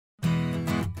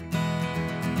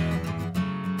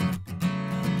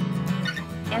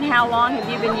And how long have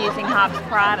you been using Hobbs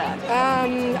products?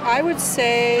 I would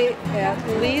say at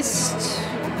least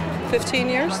 15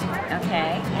 years.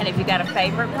 Okay. And have you got a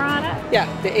favorite product? Yeah,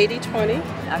 the 80/20.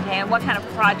 Okay. And what kind of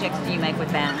projects do you make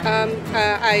with that?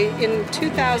 In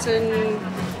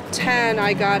 2010,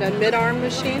 I got a mid-arm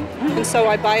machine, and so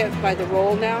I buy it by the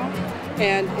roll now,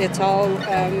 and it's all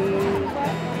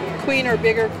queen or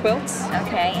bigger quilts.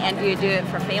 Okay. And do you do it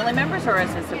for family members, or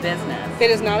is this a business? It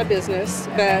is not a business,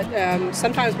 but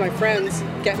sometimes my friends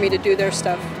get me to do their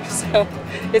stuff, so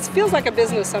it feels like a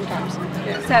business sometimes.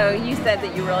 Yeah. So you said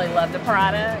that you really love the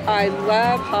product? I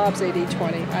love Hobbs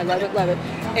 80/20. I love it, love it.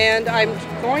 And I'm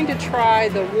going to try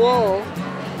the wool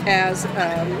as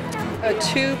a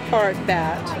two-part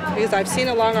batt, because I've seen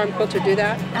a long arm quilter do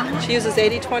that. She uses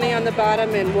 80/20 on the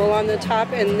bottom and wool on the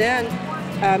top, and then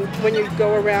when you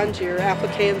go around your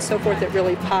applique and so forth, it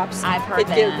really pops. I've heard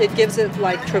that. It gives it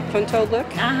like trapunto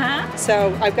look.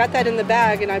 So I've got that in the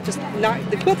bag, and I've just not,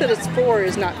 the quilt that it's for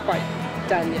is not quite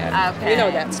done yet. Okay. You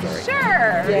know that story.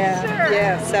 Sure. Yeah. Sure.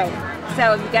 Yeah. So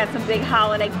you've got some big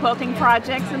holiday quilting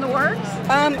projects in the works?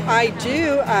 I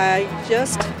do. I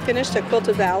just finished a Quilt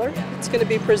of Valor. It's going to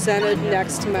be presented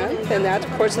next month, and that,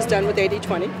 of course, is done with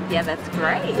 80/20. Yeah, that's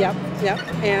great. Yep.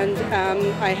 And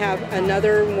I have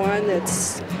another one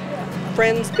that's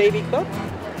Friend's Baby Quilt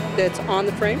that's on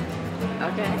the frame.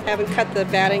 Okay. Haven't cut the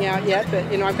batting out yet, but,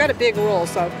 I've got a big roll,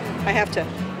 so I have to,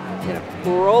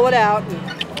 roll it out. And,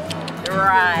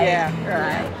 Right. Yeah.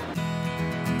 Right.